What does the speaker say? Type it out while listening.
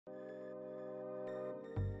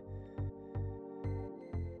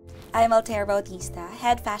I'm Altair Bautista,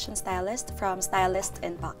 head fashion stylist from Stylist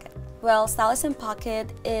in Pocket. Well, Stylist in Pocket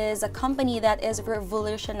is a company that is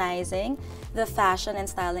revolutionizing the fashion and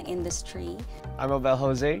styling industry. I'm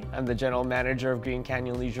Abel. I'm the general manager of Green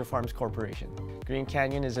Canyon Leisure Farms Corporation. Green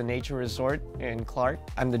Canyon is a nature resort in Clark.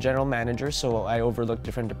 I'm the general manager, so I overlook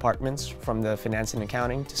different departments from the finance and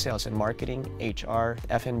accounting to sales and marketing, HR,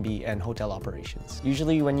 F&B, and hotel operations.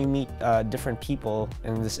 Usually when you meet different people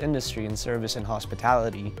in this industry in service and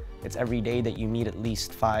hospitality, it's every day that you meet at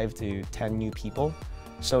least 5 to 10 new people.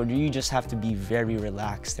 So you just have to be very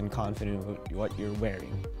relaxed and confident with what you're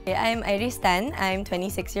wearing. I'm Iris Tan. I'm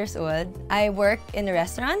 26 years old. I work in a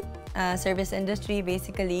restaurant, service industry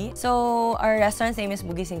basically. So our restaurant's name is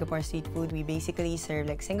Bugis Singapore Street Food. We basically serve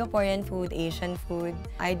like Singaporean food, Asian food.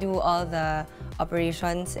 I do all the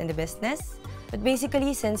operations in the business. But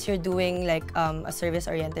basically, since you're doing like a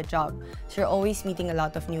service-oriented job, so you're always meeting a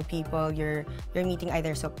lot of new people. You're meeting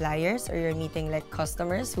either suppliers or you're meeting like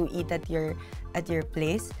customers who eat at your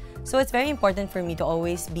place. So it's very important for me to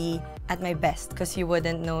always be at my best because you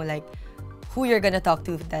wouldn't know like who you're gonna talk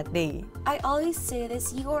to that day. I always say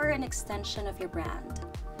this: you are an extension of your brand.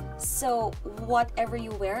 So whatever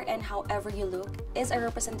you wear and however you look is a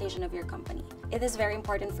representation of your company. It is very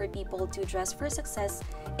important for people to dress for success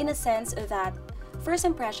in a sense that first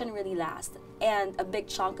impression really lasts, and a big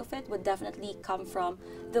chunk of it would definitely come from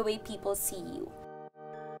the way people see you.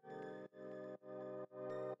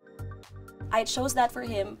 I chose that for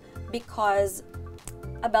him because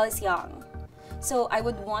Abel is young. So I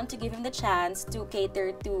would want to give him the chance to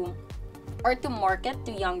cater to or to market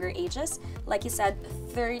to younger ages. Like he said,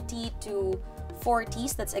 30 to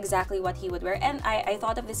 40s, that's exactly what he would wear. And I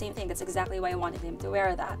thought of the same thing. That's exactly why I wanted him to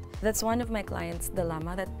wear that. That's one of my clients'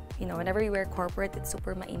 dilemma that, you know, whenever you wear corporate, it's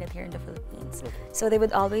super mainit here in the Philippines. So they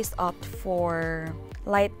would always opt for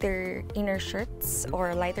lighter inner shirts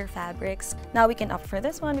or lighter fabrics. Now we can opt for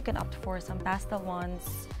this one, we can opt for some pastel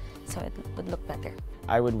ones, so it would look better.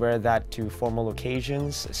 I would wear that to formal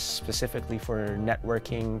occasions, specifically for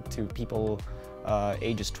networking to people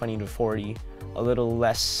ages 20 to 40. A little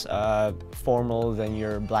less formal than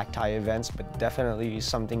your black tie events, but definitely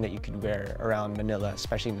something that you could wear around Manila,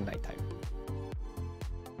 especially in the nighttime.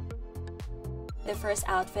 The first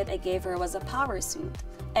outfit I gave her was a power suit.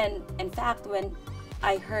 And in fact, when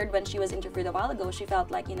I heard when she was interviewed a while ago, she felt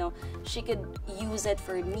like, you know, she could use it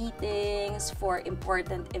for meetings, for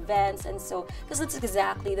important events, and so, because that's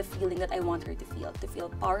exactly the feeling that I want her to feel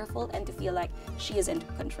powerful and to feel like she is in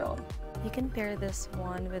control. You can pair this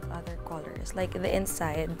one with other colors, like the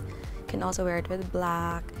inside. You can also wear it with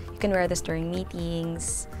black. You can wear this during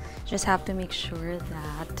meetings. You just have to make sure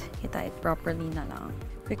that you tie it properly na lang.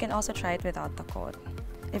 You can also try it without the coat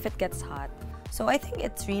if it gets hot. So I think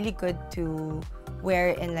it's really good to wear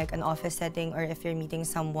in like an office setting or if you're meeting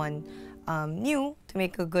someone new to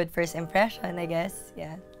make a good first impression, I guess,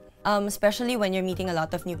 yeah. Especially when you're meeting a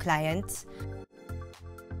lot of new clients.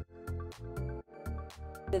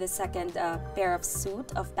 The second pair of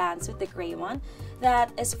pantsuit, the gray one,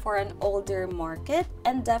 that is for an older market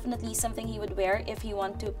and definitely something he would wear if he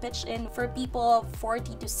want to pitch in for people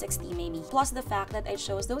 40 to 60 maybe. Plus the fact that I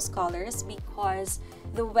chose those colors because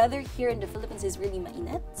the weather here in the Philippines is really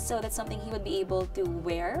mainit, so that's something he would be able to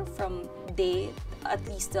wear from day at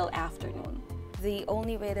least till afternoon. The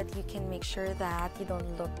only way that you can make sure that you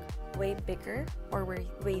don't look way bigger or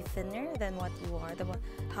way thinner than what you are,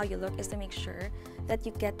 how you look, is to make sure that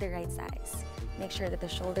you get the right size. Make sure that the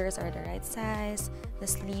shoulders are the right size, the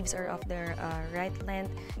sleeves are of the right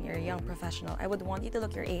length. You're a young professional. I would want you to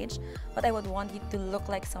look your age, but I would want you to look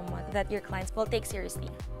like someone that your clients will take seriously.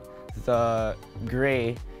 The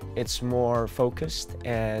gray, it's more focused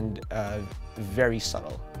and very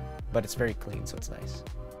subtle, but it's very clean, so it's nice.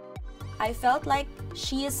 I felt like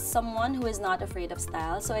she is someone who is not afraid of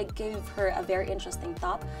style, so I gave her a very interesting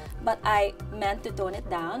top, but I meant to tone it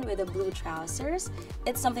down with the blue trousers.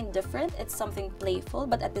 It's something different, it's something playful,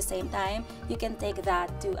 but at the same time, you can take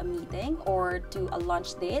that to a meeting or to a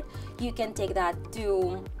lunch date. You can take that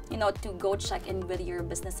to, you know, to go check in with your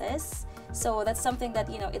businesses. So that's something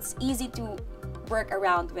that, you know, it's easy to work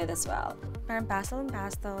around with as well. Parang pastel and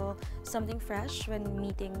pastel, something fresh when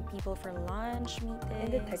meeting people for lunch meetings.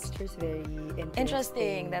 And the texture's very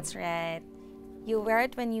interesting. That's right. You wear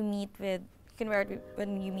it when you meet with, you can wear it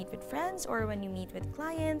when you meet with friends or when you meet with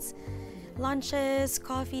clients, lunches,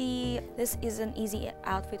 coffee. This is an easy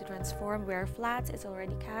outfit to transform. Wear flats, it's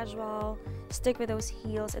already casual. Stick with those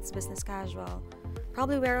heels, it's business casual.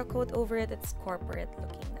 Probably wear a coat over it, it's corporate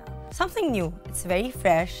looking now. Something new. It's very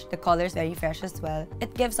fresh. The color's very fresh as well.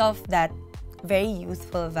 It gives off that very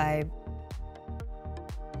youthful vibe.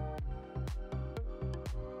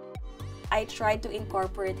 I tried to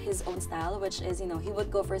incorporate his own style, which is, he would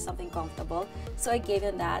go for something comfortable. So I gave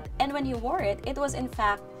him that. And when he wore it, it was in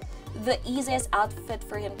fact the easiest outfit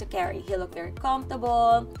for him to carry. He looked very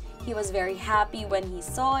comfortable. He was very happy when he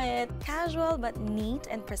saw it. Casual but neat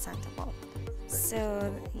and presentable.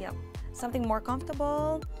 So, yeah, something more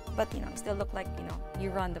comfortable, but still look like,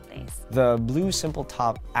 you run the place. The blue simple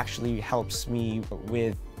top actually helps me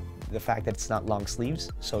with the fact that it's not long sleeves,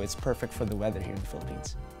 so it's perfect for the weather here in the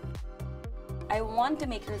Philippines. I want to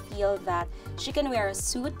make her feel that she can wear a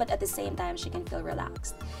suit, but at the same time, she can feel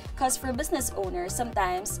relaxed. Because for business owners,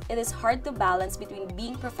 sometimes it is hard to balance between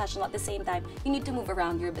being professional at the same time. You need to move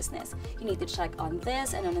around your business. You need to check on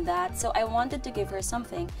this and on that. So I wanted to give her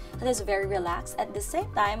something that is very relaxed. At the same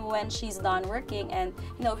time, when she's done working and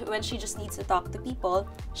when she just needs to talk to people,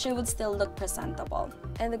 she would still look presentable.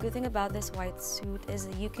 And the good thing about this white suit is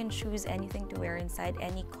that you can choose anything to wear inside,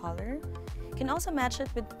 any color. You can also match it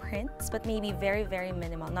with prints, but maybe very, very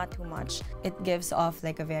minimal, not too much. It gives off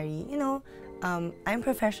like a very, I'm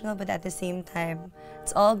professional, but at the same time,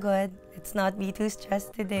 it's all good. Let's not be too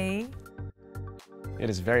stressed today. It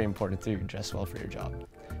is very important to dress well for your job.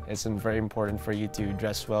 It's very important for you to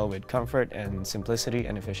dress well with comfort and simplicity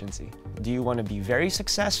and efficiency. Do you want to be very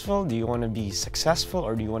successful? Do you want to be successful?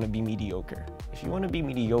 Or do you want to be mediocre? If you want to be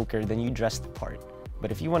mediocre, then you dress the part.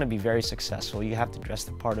 But if you want to be very successful, you have to dress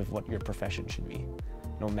the part of what your profession should be,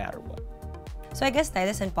 no matter what. So I guess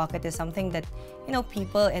Stylist and Pocket is something that,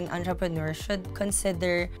 people and entrepreneurs should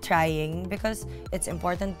consider trying, because it's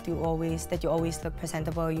important that you always look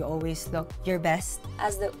presentable, you always look your best.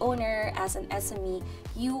 As the owner, as an SME,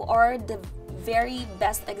 you are the very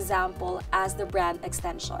best example as the brand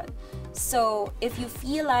extension. So if you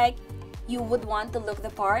feel like you would want to look the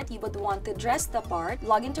part, you would want to dress the part,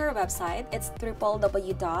 log into our website. It's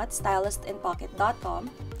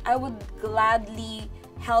www.stylistinpocket.com. I would gladly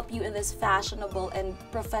help you in this fashionable and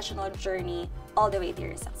professional journey all the way to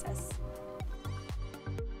your success.